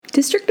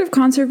District of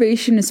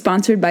Conservation is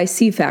sponsored by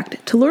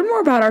CFACT. To learn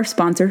more about our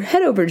sponsor,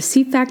 head over to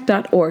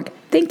cfact.org.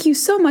 Thank you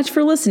so much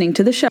for listening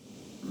to the show.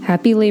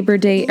 Happy Labor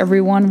Day,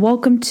 everyone.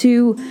 Welcome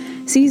to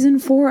Season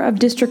 4 of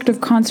District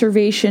of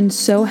Conservation.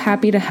 So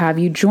happy to have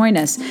you join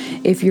us.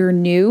 If you're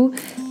new,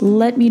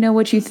 let me know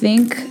what you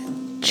think.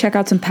 Check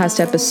out some past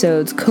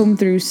episodes, comb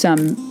through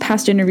some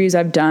past interviews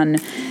I've done,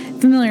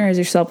 familiarize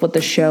yourself with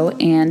the show,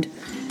 and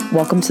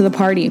welcome to the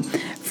party.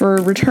 For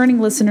returning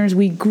listeners,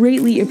 we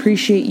greatly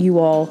appreciate you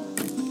all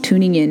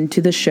tuning in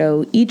to the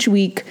show each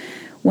week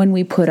when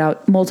we put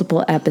out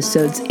multiple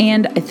episodes.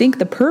 And I think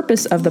the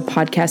purpose of the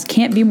podcast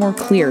can't be more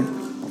clear.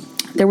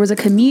 There was a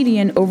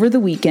comedian over the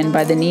weekend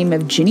by the name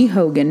of Ginny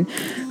Hogan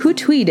who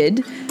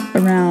tweeted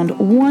around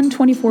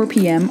 1:24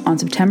 p.m. on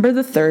September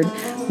the 3rd,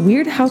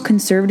 "Weird how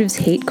conservatives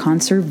hate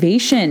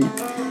conservation."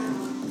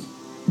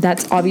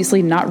 That's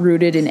obviously not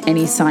rooted in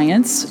any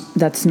science.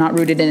 That's not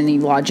rooted in any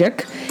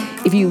logic.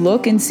 If you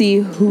look and see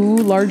who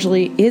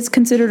largely is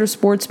considered a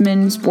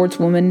sportsman,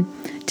 sportswoman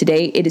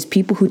today, it is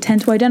people who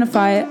tend to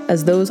identify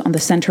as those on the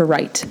center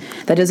right.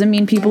 That doesn't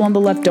mean people on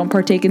the left don't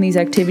partake in these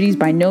activities,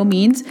 by no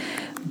means,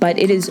 but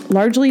it is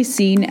largely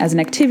seen as an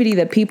activity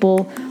that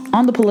people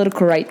on the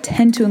political right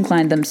tend to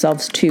incline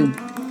themselves to.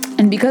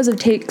 And because of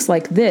takes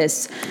like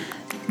this,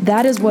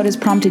 that is what has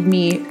prompted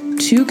me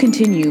to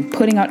continue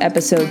putting out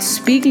episodes,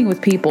 speaking with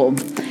people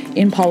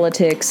in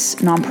politics,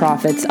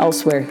 nonprofits,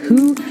 elsewhere,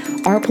 who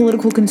are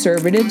political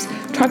conservatives,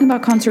 talking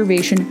about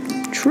conservation,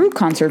 true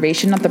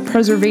conservation, not the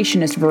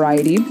preservationist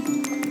variety,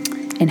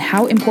 and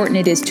how important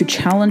it is to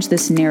challenge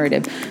this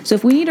narrative. So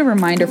if we need a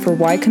reminder for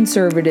why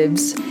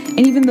conservatives, and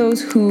even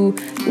those who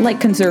like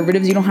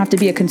conservatives, you don't have to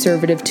be a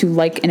conservative to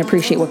like and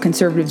appreciate what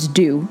conservatives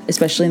do,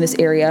 especially in this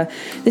area.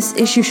 This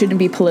issue shouldn't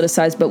be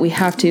politicized, but we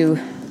have to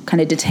kind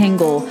of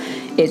detangle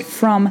it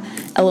from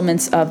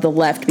elements of the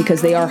left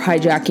because they are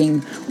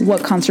hijacking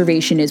what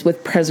conservation is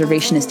with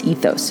preservationist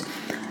ethos.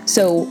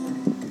 So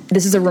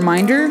this is a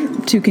reminder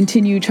to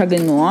continue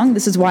chugging along.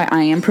 This is why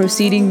I am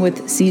proceeding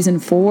with season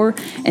 4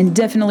 and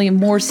definitely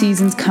more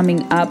seasons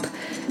coming up.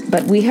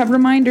 But we have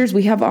reminders,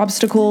 we have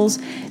obstacles.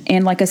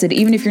 And like I said,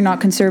 even if you're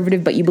not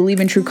conservative, but you believe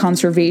in true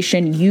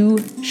conservation,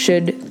 you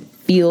should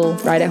feel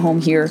right at home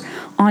here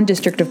on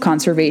District of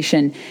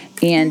Conservation.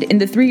 And in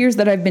the 3 years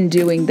that I've been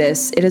doing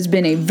this, it has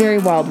been a very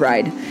wild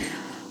ride.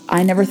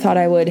 I never thought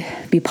I would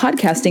be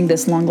podcasting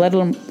this long, let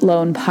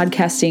alone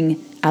podcasting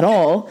at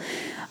all.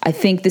 I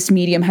think this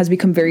medium has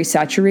become very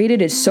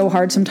saturated. It's so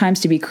hard sometimes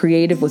to be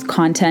creative with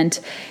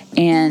content.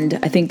 And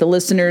I think the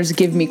listeners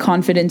give me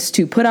confidence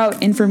to put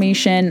out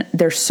information.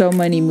 There's so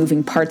many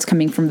moving parts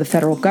coming from the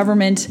federal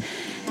government.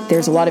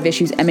 There's a lot of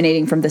issues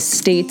emanating from the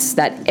states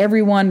that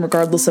everyone,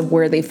 regardless of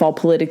where they fall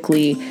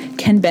politically,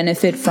 can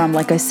benefit from.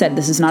 Like I said,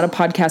 this is not a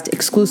podcast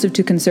exclusive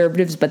to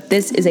conservatives, but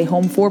this is a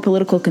home for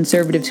political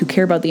conservatives who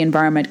care about the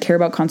environment, care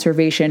about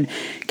conservation,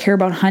 care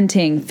about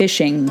hunting,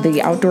 fishing,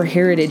 the outdoor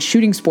heritage,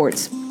 shooting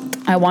sports.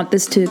 I want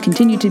this to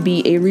continue to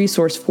be a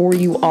resource for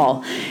you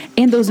all.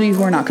 And those of you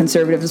who are not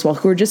conservative as well,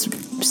 who are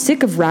just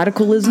sick of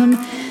radicalism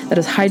that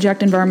has hijacked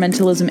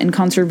environmentalism and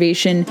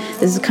conservation.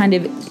 This is kind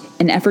of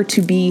an effort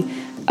to be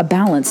a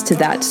balance to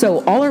that.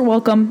 So all are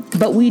welcome,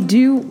 but we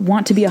do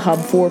want to be a hub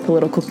for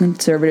political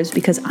conservatives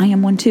because I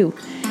am one too.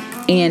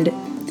 And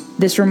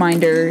this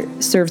reminder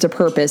serves a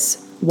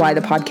purpose why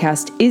the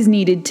podcast is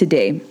needed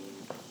today.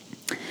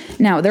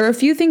 Now, there are a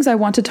few things I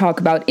want to talk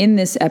about in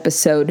this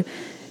episode,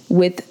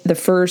 with the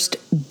first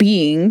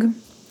being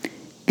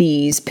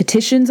these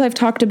petitions I've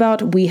talked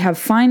about. We have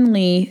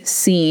finally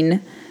seen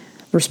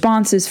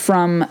responses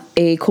from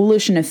a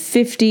coalition of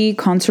 50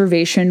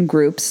 conservation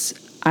groups.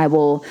 I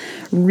will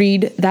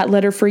read that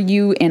letter for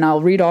you, and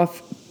I'll read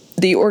off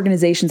the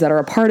organizations that are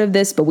a part of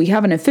this, but we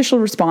have an official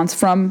response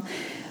from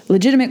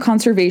legitimate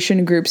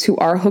conservation groups who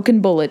are hook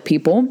and bullet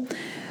people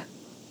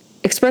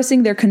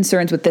expressing their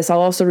concerns with this.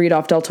 I'll also read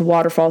off Delta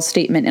Waterfall's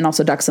statement and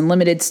also Ducks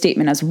Unlimited's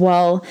statement as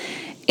well.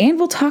 And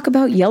we'll talk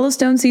about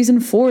Yellowstone Season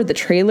 4. The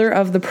trailer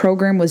of the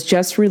program was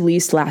just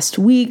released last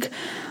week.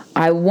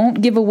 I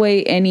won't give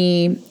away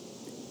any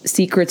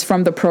secrets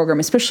from the program,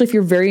 especially if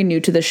you're very new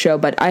to the show,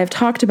 but I have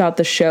talked about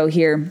the show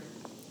here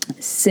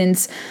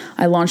since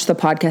I launched the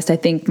podcast. I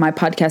think my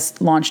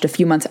podcast launched a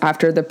few months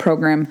after the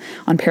program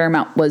on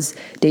Paramount was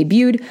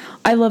debuted.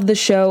 I love the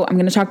show. I'm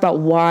going to talk about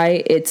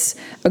why it's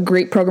a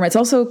great program. It's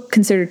also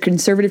considered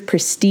conservative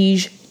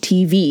prestige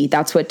TV.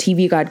 That's what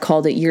TV Guide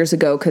called it years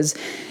ago, because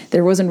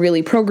there wasn't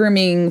really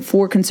programming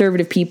for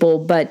conservative people,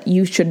 but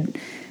you should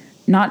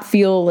not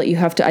feel that you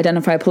have to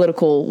identify a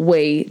political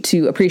way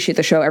to appreciate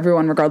the show.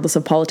 Everyone, regardless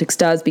of politics,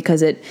 does,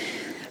 because it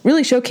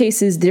really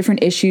showcases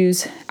different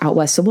issues out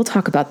west. So we'll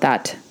talk about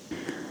that.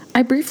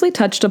 I briefly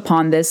touched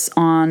upon this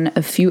on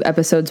a few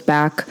episodes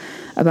back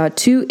about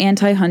 2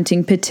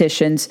 anti-hunting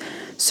petitions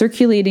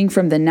circulating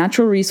from the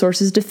Natural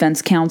Resources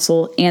Defense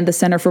Council and the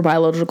Center for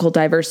Biological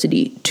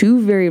Diversity,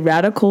 2 very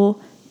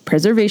radical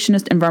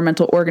preservationist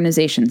environmental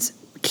organizations,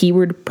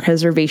 keyword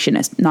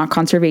preservationist, not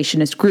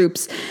conservationist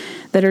groups,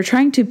 that are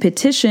trying to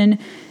petition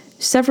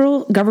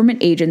several government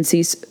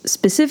agencies,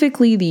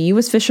 specifically the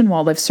U.S. Fish and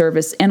Wildlife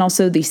Service and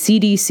also the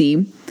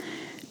CDC,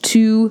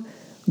 to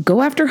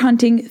go after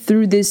hunting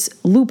through this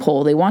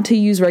loophole. They want to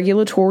use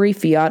regulatory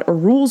fiat or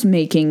rules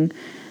making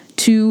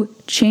to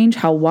change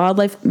how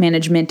wildlife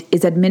management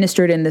is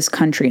administered in this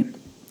country.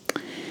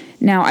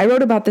 Now, I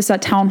wrote about this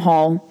at Town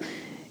Hall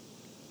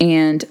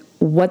and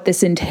what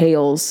this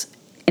entails.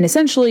 And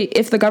essentially,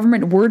 if the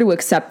government were to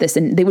accept this,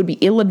 and they would be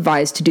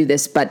ill-advised to do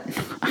this, but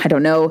I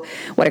don't know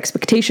what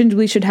expectations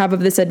we should have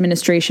of this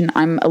administration.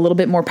 I'm a little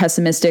bit more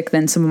pessimistic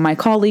than some of my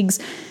colleagues.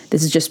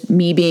 This is just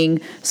me being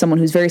someone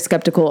who's very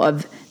skeptical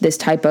of this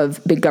type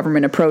of big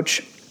government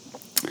approach.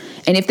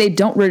 And if they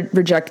don't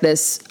reject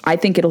this, I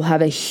think it'll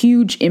have a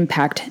huge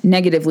impact,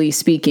 negatively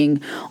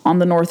speaking, on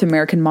the North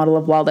American model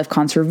of wildlife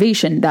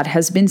conservation that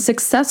has been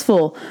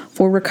successful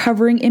for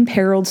recovering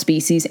imperiled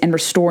species and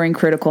restoring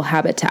critical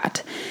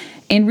habitat.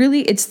 And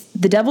really, it's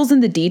the devil's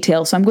in the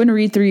detail. So I'm going to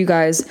read through you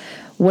guys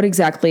what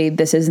exactly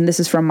this is. And this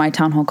is from my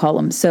Town Hall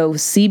column. So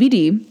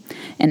CBD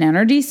and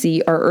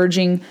NRDC are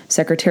urging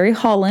Secretary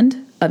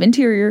Haaland of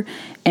Interior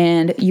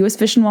and U.S.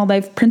 Fish and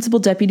Wildlife Principal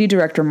Deputy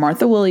Director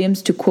Martha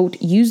Williams to, quote,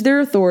 use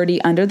their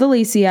authority under the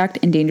Lacey Act,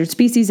 Endangered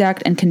Species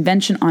Act, and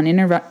Convention on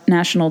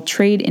International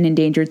Trade in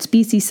Endangered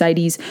Species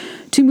CITES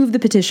to move the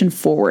petition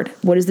forward.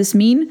 What does this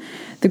mean?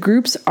 The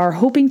groups are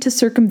hoping to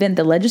circumvent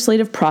the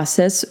legislative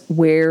process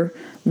where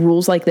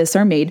rules like this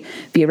are made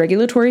via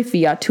regulatory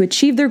fiat to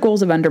achieve their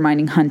goals of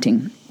undermining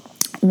hunting.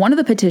 One of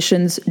the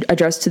petitions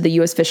addressed to the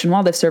U.S. Fish and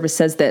Wildlife Service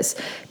says this: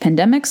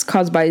 pandemics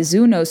caused by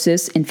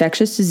zoonosis,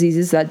 infectious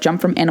diseases that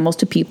jump from animals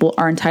to people,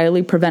 are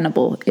entirely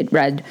preventable, it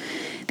read.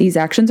 These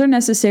actions are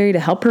necessary to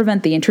help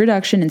prevent the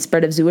introduction and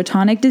spread of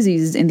zootonic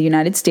diseases in the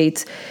United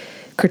States,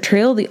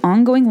 curtail the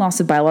ongoing loss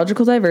of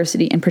biological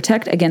diversity, and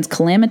protect against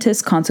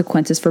calamitous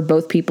consequences for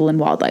both people and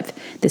wildlife.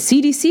 The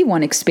CDC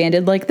one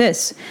expanded like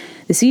this: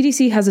 the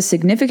CDC has a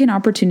significant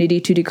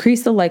opportunity to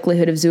decrease the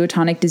likelihood of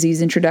zootonic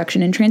disease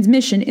introduction and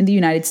transmission in the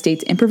United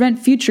States and prevent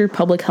future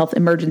public health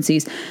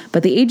emergencies,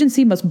 but the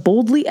agency must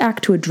boldly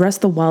act to address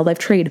the wildlife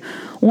trade,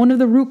 one of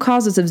the root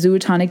causes of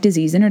zootonic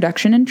disease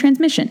introduction and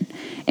transmission.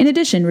 In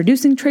addition,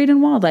 reducing trade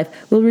in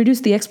wildlife will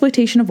reduce the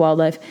exploitation of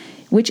wildlife,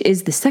 which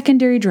is the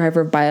secondary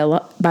driver of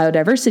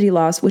biodiversity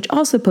loss, which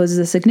also poses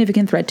a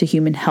significant threat to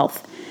human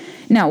health.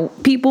 Now,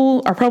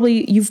 people are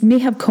probably, you may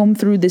have combed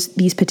through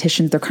these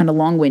petitions. They're kind of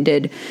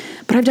long-winded,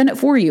 but I've done it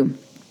for you.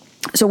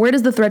 So where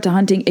does the threat to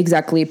hunting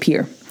exactly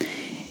appear?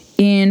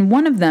 In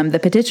one of them, the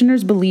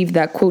petitioners believe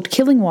that, quote,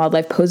 killing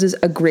wildlife poses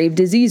a grave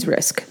disease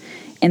risk.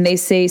 And they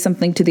say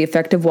something to the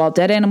effect of, while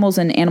dead animals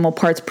and animal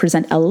parts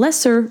present a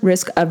lesser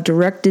risk of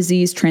direct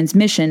disease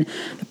transmission,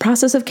 the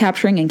process of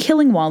capturing and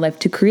killing wildlife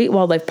to create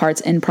wildlife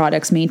parts and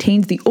products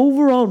maintains the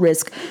overall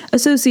risk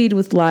associated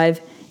with live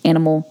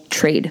animal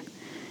trade.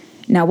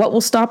 Now, what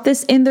will stop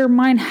this? In their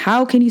mind,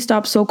 how can you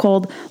stop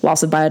so-called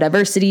loss of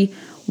biodiversity?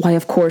 Why,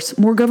 of course,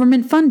 more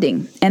government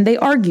funding. And they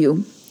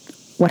argue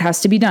what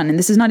has to be done. And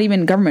this is not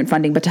even government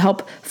funding, but to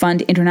help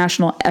fund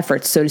international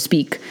efforts, so to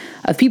speak,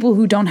 of people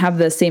who don't have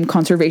the same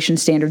conservation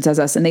standards as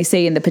us. And they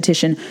say in the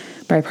petition,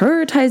 by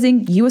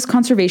prioritizing U.S.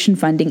 conservation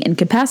funding and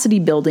capacity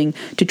building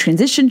to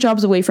transition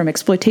jobs away from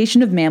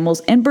exploitation of mammals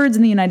and birds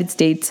in the United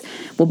States,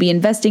 we'll be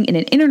investing in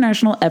an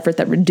international effort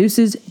that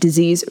reduces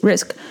disease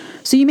risk.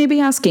 So you may be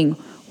asking,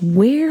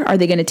 where are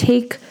they going to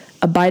take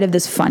a bite of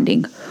this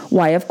funding?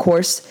 Why, of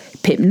course,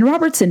 Pittman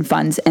Robertson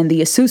funds and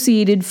the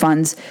associated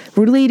funds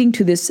relating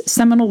to this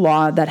seminal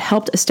law that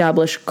helped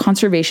establish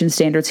conservation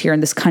standards here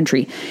in this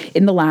country.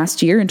 In the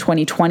last year, in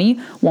 2020,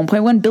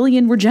 $1.1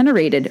 billion were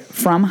generated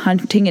from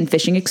hunting and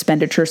fishing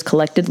expenditures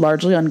collected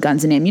largely on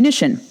guns and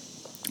ammunition.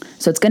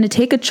 So it's going to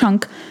take a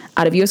chunk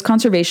out of U.S.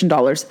 conservation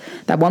dollars,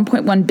 that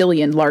 $1.1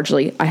 billion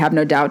largely, I have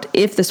no doubt,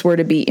 if this were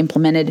to be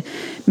implemented.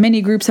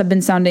 Many groups have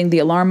been sounding the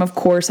alarm, of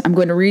course. I'm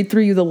going to read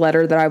through you the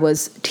letter that I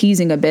was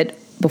teasing a bit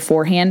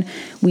beforehand.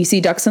 We see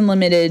Ducks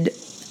Unlimited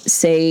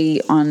say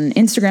on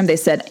Instagram, they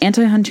said,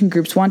 anti-hunting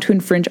groups want to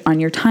infringe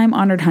on your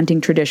time-honored hunting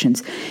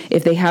traditions.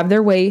 If they have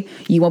their way,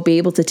 you won't be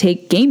able to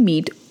take game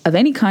meat of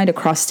any kind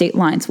across state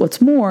lines. What's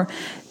more,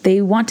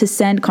 they want to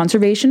send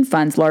conservation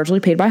funds,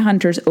 largely paid by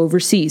hunters,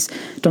 overseas.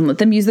 Don't let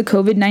them use the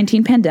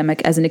COVID-19 pandemic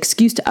as an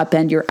excuse to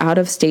upend your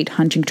out-of-state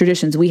hunting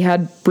traditions. We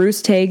had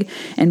Bruce Tague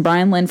and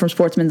Brian Lynn from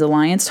Sportsman's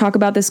Alliance talk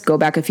about this. Go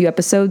back a few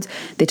episodes.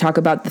 They talk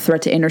about the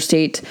threat to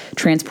interstate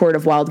transport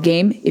of wild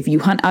game. If you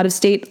hunt out of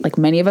state, like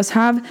many of us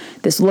have,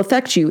 this will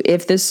affect you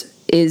if this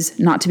is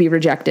not to be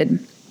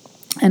rejected.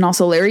 And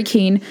also Larry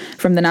Keane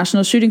from the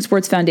National Shooting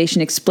Sports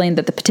Foundation explained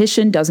that the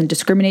petition doesn't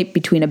discriminate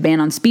between a ban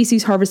on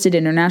species harvested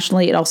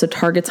internationally. It also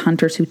targets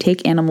hunters who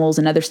take animals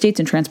in other states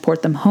and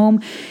transport them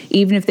home,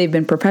 even if they've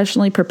been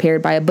professionally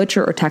prepared by a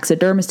butcher or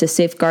taxidermist to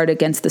safeguard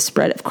against the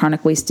spread of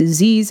chronic waste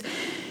disease.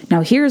 Now,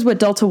 here's what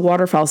Delta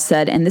Waterfowl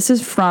said, and this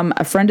is from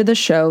a friend of the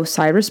show,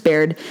 Cyrus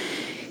Baird.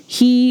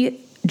 He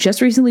just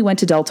recently went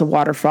to Delta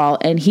Waterfowl,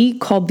 and he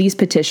called these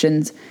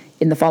petitions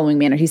in the following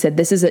manner. He said,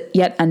 "This is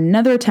yet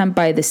another attempt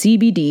by the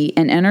CBD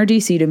and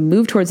NRDC to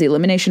move towards the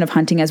elimination of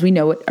hunting as we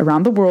know it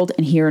around the world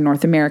and here in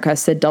North America,"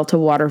 said Delta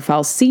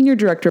Waterfowl's Senior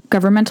Director of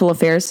Governmental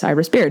Affairs,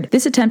 Cyrus Beard.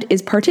 "This attempt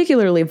is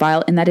particularly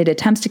vile in that it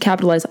attempts to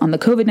capitalize on the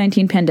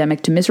COVID-19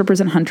 pandemic to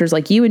misrepresent hunters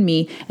like you and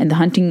me and the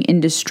hunting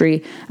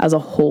industry as a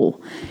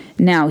whole."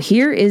 Now,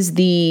 here is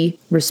the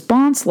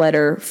response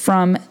letter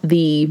from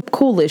the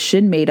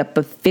coalition made up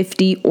of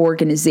 50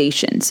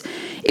 organizations.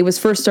 It was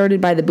first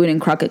started by the Boone and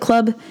Crockett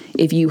Club.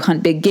 If you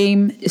hunt big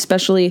game,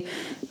 especially,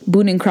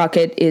 Boone and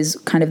Crockett is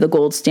kind of the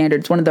gold standard.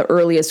 It's one of the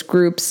earliest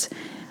groups.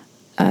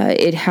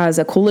 It has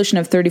a coalition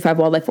of 35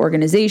 wildlife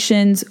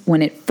organizations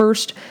when it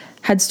first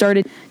had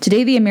started.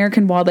 Today, the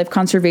American Wildlife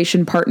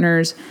Conservation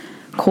Partners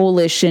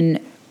Coalition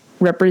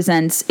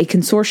represents a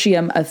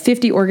consortium of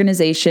 50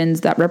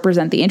 organizations that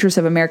represent the interests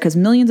of America's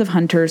millions of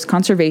hunters,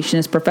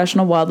 conservationists,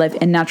 professional wildlife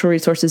and natural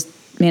resources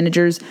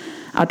managers,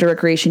 outdoor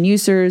recreation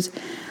users,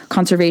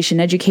 conservation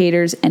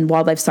educators, and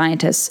wildlife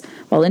scientists.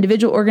 While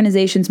individual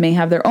organizations may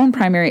have their own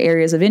primary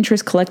areas of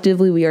interest,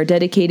 collectively we are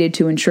dedicated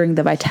to ensuring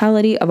the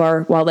vitality of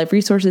our wildlife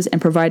resources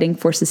and providing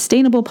for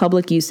sustainable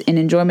public use and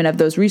enjoyment of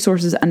those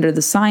resources under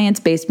the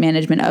science-based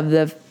management of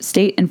the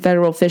state and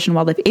federal fish and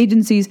wildlife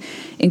agencies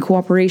in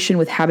cooperation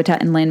with habitat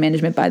and land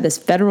management by the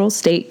federal,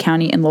 state,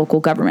 county, and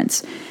local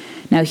governments.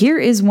 Now, here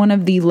is one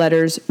of the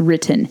letters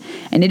written,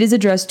 and it is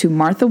addressed to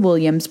Martha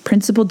Williams,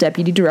 Principal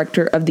Deputy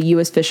Director of the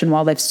U.S. Fish and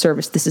Wildlife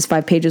Service. This is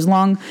 5 pages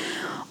long.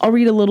 I'll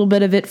read a little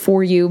bit of it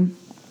for you.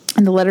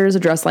 And the letter is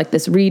addressed like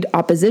this. Read,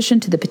 "Opposition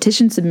to the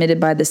petition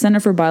submitted by the Center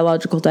for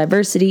Biological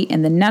Diversity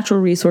and the Natural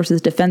Resources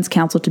Defense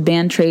Council to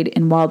ban trade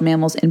in wild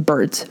mammals and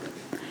birds."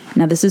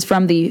 Now, this is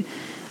from I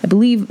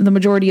believe, the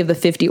majority of the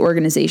 50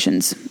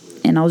 organizations.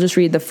 And I'll just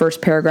read the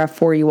first paragraph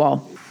for you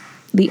all.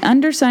 "The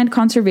undersigned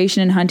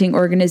conservation and hunting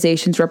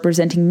organizations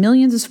representing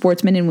millions of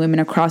sportsmen and women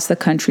across the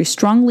country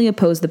strongly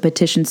oppose the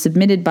petition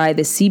submitted by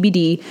the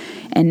CBD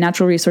and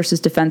Natural Resources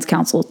Defense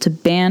Council to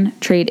ban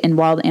trade in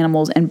wild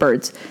animals and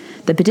birds.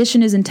 The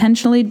petition is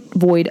intentionally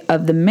void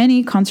of the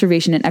many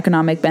conservation and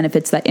economic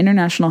benefits that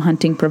international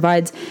hunting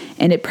provides,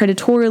 and it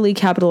predatorily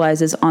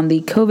capitalizes on the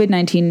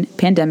COVID-19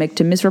 pandemic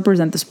to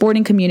misrepresent the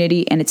sporting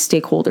community and its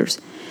stakeholders.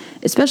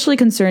 Especially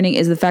concerning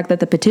is the fact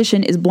that the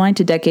petition is blind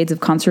to decades of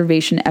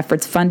conservation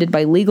efforts funded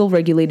by legal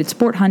regulated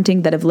sport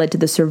hunting that have led to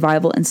the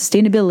survival and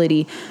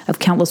sustainability of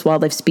countless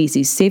wildlife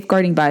species,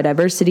 safeguarding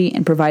biodiversity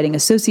and providing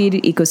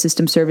associated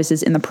ecosystem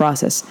services in the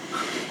process.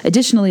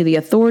 Additionally, the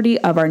authority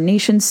of our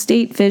nation's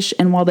state fish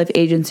and wildlife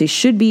agencies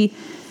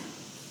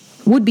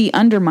would be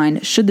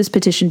undermined should this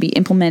petition be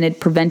implemented,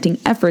 preventing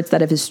efforts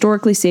that have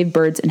historically saved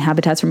birds and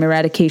habitats from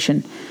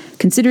eradication.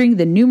 Considering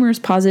the numerous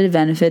positive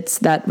benefits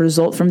that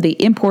result from the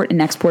import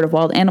and export of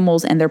wild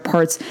animals and their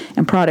parts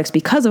and products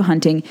because of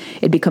hunting,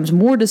 it becomes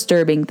more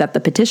disturbing that the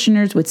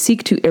petitioners would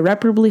seek to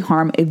irreparably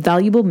harm a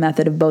valuable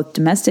method of both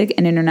domestic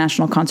and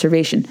international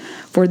conservation.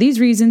 For these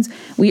reasons,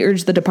 we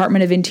urge the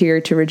Department of Interior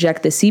to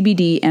reject the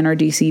CBD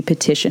NRDC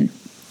petition."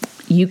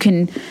 You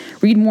can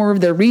read more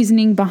of the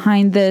reasoning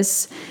behind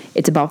this.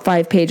 It's about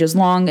 5 pages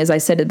long, as I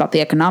said, about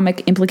the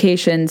economic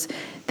implications.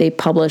 They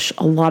publish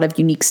a lot of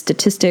unique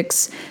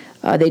statistics.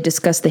 They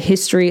discuss the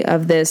history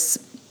of this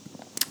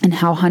and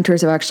how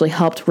hunters have actually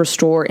helped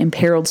restore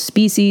imperiled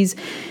species.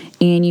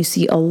 And you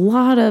see a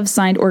lot of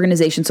signed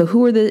organizations. So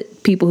who are the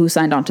people who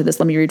signed on to this?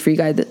 Let me read for you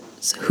guys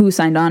who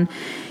signed on.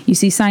 You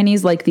see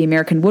signees like the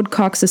American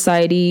Woodcock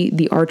Society,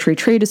 the Archery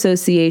Trade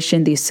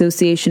Association, the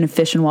Association of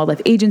Fish and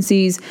Wildlife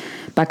Agencies,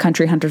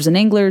 Backcountry Hunters and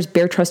Anglers,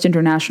 Bear Trust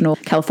International,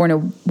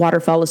 California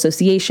Waterfowl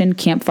Association,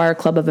 Campfire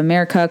Club of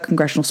America,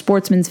 Congressional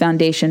Sportsmen's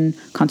Foundation,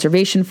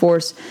 Conservation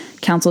Force,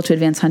 Council to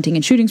Advance Hunting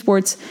and Shooting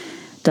Sports,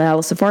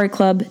 Dialis Safari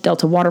Club,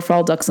 Delta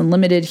Waterfowl, Ducks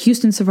Unlimited,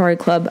 Houston Safari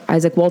Club,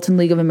 Isaac Walton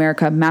League of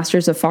America,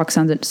 Masters of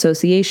Foxhound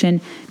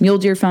Association, Mule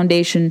Deer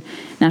Foundation,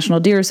 National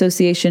Deer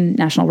Association,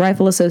 National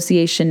Rifle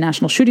Association,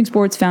 National Shooting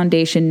Sports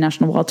Foundation,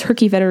 National Wild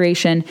Turkey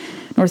Federation,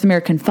 North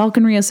American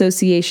Falconry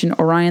Association,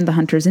 Orion the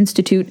Hunters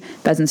Institute,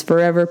 Pheasants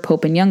Forever,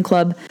 Pope and Young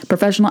Club,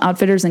 Professional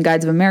Outfitters and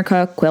Guides of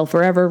America, Quail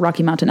Forever,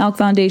 Rocky Mountain Elk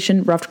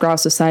Foundation, Ruffed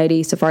Grouse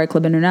Society, Safari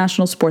Club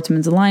International,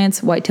 Sportsmen's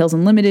Alliance, Whitetails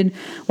Unlimited,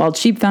 Wild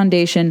Sheep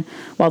Foundation,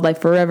 Wildlife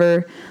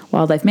Forever,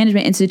 Wildlife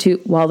Management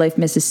Institute, Wildlife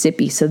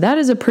Mississippi. So that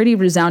is a pretty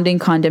resounding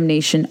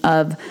condemnation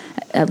of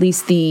at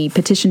least the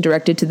petition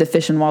directed to the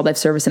Fish and Wildlife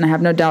Service. And I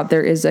have no doubt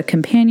there is a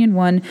companion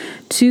one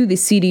to the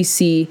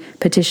CDC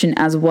petition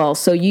as well.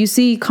 So you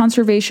see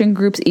conservation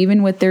groups,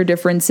 even with their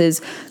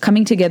differences,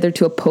 coming together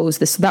to oppose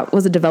this. So that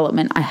was a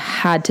development I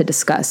had to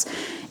discuss.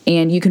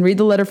 And you can read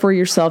the letter for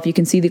yourself. You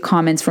can see the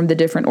comments from the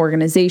different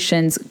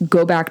organizations.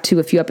 Go back to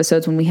a few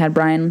episodes when we had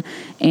Brian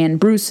and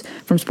Bruce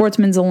from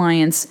Sportsmen's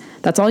Alliance.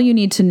 That's all you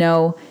need to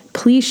know.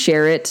 Please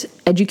share it.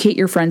 Educate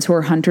your friends who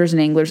are hunters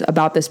and anglers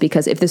about this,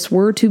 because if this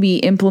were to be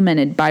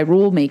implemented by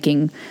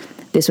rulemaking,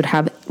 this would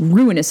have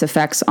ruinous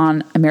effects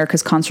on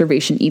America's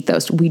conservation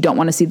ethos. We don't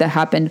want to see that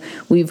happen.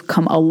 We've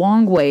come a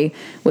long way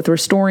with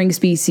restoring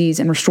species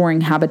and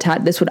restoring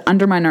habitat. This would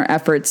undermine our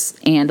efforts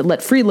and let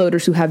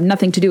freeloaders who have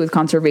nothing to do with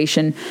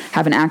conservation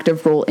have an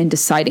active role in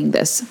deciding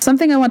this.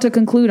 Something I want to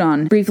conclude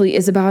on briefly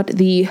is about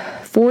the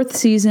 4th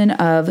season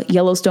of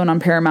Yellowstone on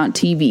Paramount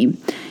TV.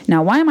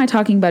 Now, why am I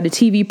talking about a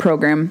TV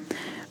program?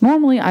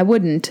 Normally, I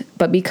wouldn't,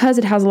 but because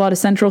it has a lot of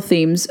central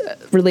themes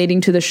relating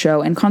to the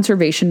show and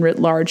conservation writ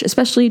large,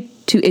 especially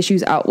to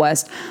issues out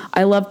west,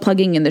 I love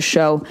plugging in the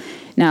show.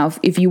 Now,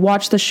 if you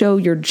watch the show,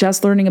 you're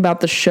just learning about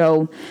the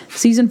show.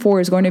 Season 4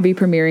 is going to be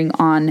premiering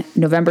on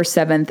November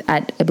 7th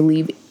at, I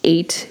believe,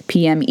 8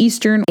 p.m.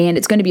 Eastern, and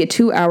it's going to be a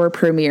 2-hour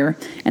premiere.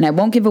 And I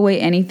won't give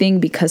away anything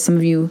because some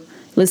of you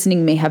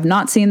listening may have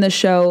not seen the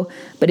show,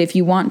 but if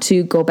you want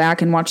to go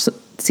back and watch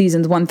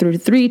seasons 1 through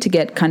 3 to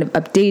get kind of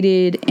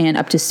updated and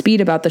up to speed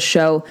about the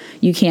show,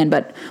 you can.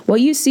 But what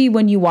you see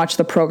when you watch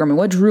the program and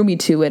what drew me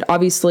to it,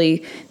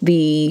 obviously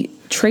the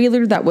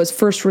trailer that was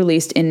first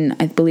released in,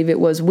 I believe it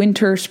was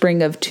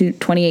spring of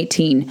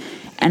 2018,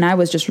 and I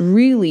was just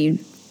really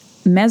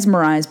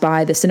mesmerized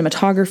by the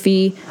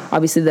cinematography,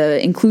 obviously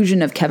the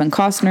inclusion of Kevin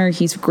Costner.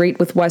 He's great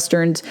with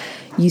Westerns.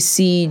 You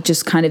see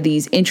just kind of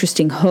these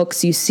interesting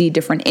hooks. You see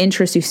different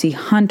interests. You see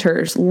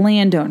hunters,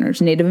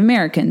 landowners, Native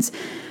Americans,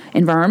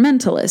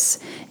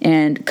 environmentalists,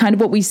 and kind of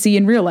what we see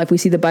in real life. We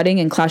see the budding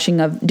and clashing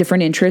of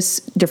different interests,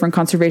 different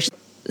conservation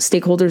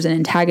stakeholders and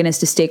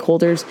antagonistic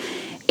stakeholders,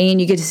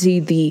 and you get to see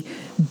the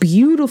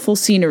beautiful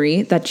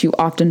scenery that you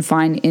often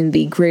find in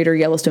the greater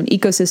Yellowstone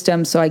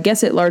ecosystem. So I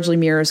guess it largely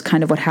mirrors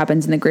kind of what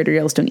happens in the greater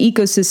Yellowstone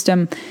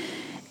ecosystem.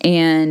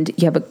 And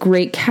you have a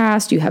great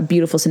cast, you have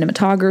beautiful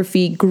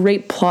cinematography,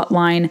 great plot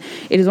line.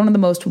 It is one of the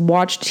most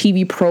watched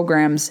TV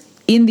programs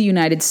in the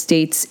United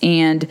States,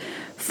 and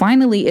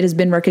finally it has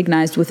been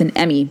recognized with an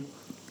Emmy.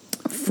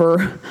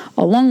 For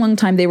a long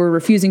time, they were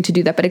refusing to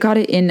do that, but it got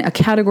it in a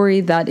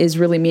category that is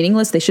really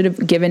meaningless. They should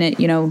have given it,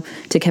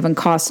 to Kevin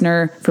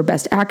Costner for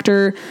Best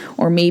Actor,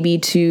 or maybe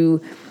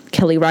to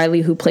Kelly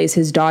Riley, who plays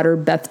his daughter,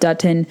 Beth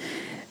Dutton,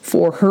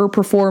 for her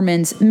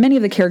performance. Many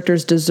of the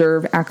characters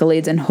deserve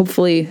accolades, and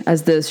hopefully,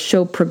 as the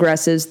show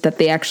progresses, that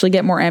they actually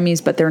get more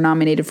Emmys, but they're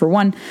nominated for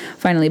one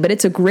finally. But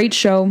it's a great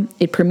show.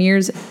 It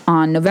premieres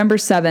on November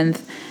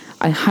 7th.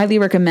 I highly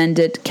recommend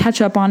it.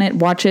 Catch up on it,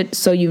 watch it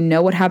so you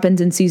know what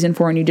happens in season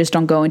 4 and you just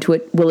don't go into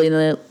it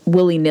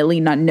willy-nilly,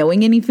 not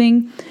knowing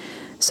anything.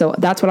 So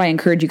that's what I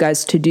encourage you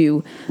guys to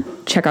do.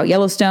 Check out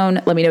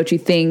Yellowstone. Let me know what you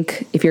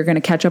think. If you're going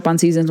to catch up on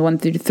seasons 1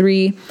 through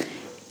 3,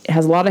 it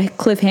has a lot of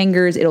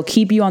cliffhangers. It'll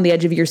keep you on the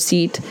edge of your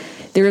seat.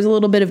 There is a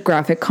little bit of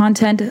graphic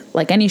content,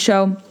 like any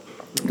show,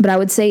 but I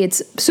would say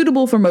it's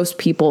suitable for most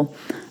people.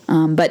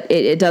 But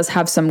it does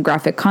have some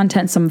graphic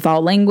content, some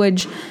foul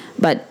language,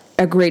 but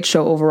a great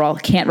show overall.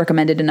 Can't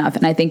recommend it enough.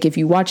 And I think if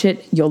you watch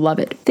it, you'll love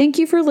it. Thank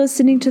you for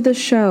listening to the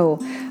show.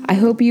 I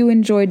hope you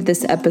enjoyed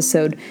this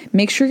episode.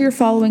 Make sure you're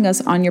following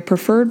us on your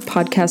preferred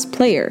podcast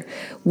player.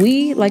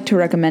 We like to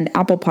recommend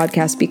Apple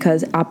Podcasts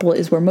because Apple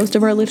is where most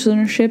of our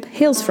listenership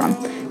hails from.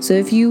 So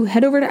if you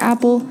head over to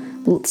Apple,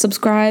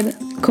 subscribe,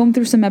 comb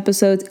through some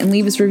episodes, and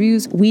leave us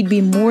reviews, we'd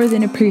be more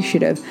than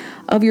appreciative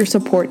of your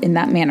support in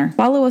that manner.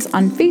 Follow us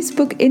on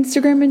Facebook,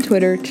 Instagram, and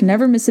Twitter to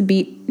never miss a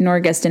beat nor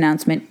a guest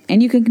announcement.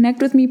 And you can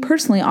connect with me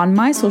personally on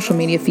my social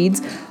media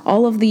feeds.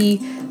 All of the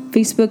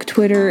Facebook,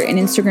 Twitter, and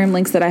Instagram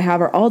links that I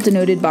have are all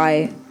denoted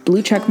by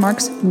blue check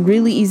marks.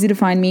 Really easy to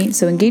find me,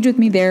 so engage with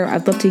me there.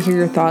 I'd love to hear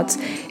your thoughts.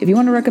 If you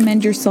want to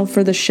recommend yourself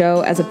for the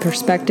show as a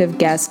prospective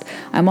guest,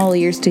 I'm all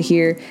ears to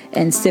hear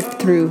and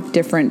sift through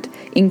different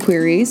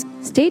inquiries.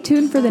 Stay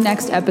tuned for the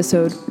next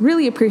episode.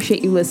 Really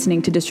appreciate you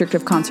listening to District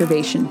of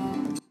Conservation.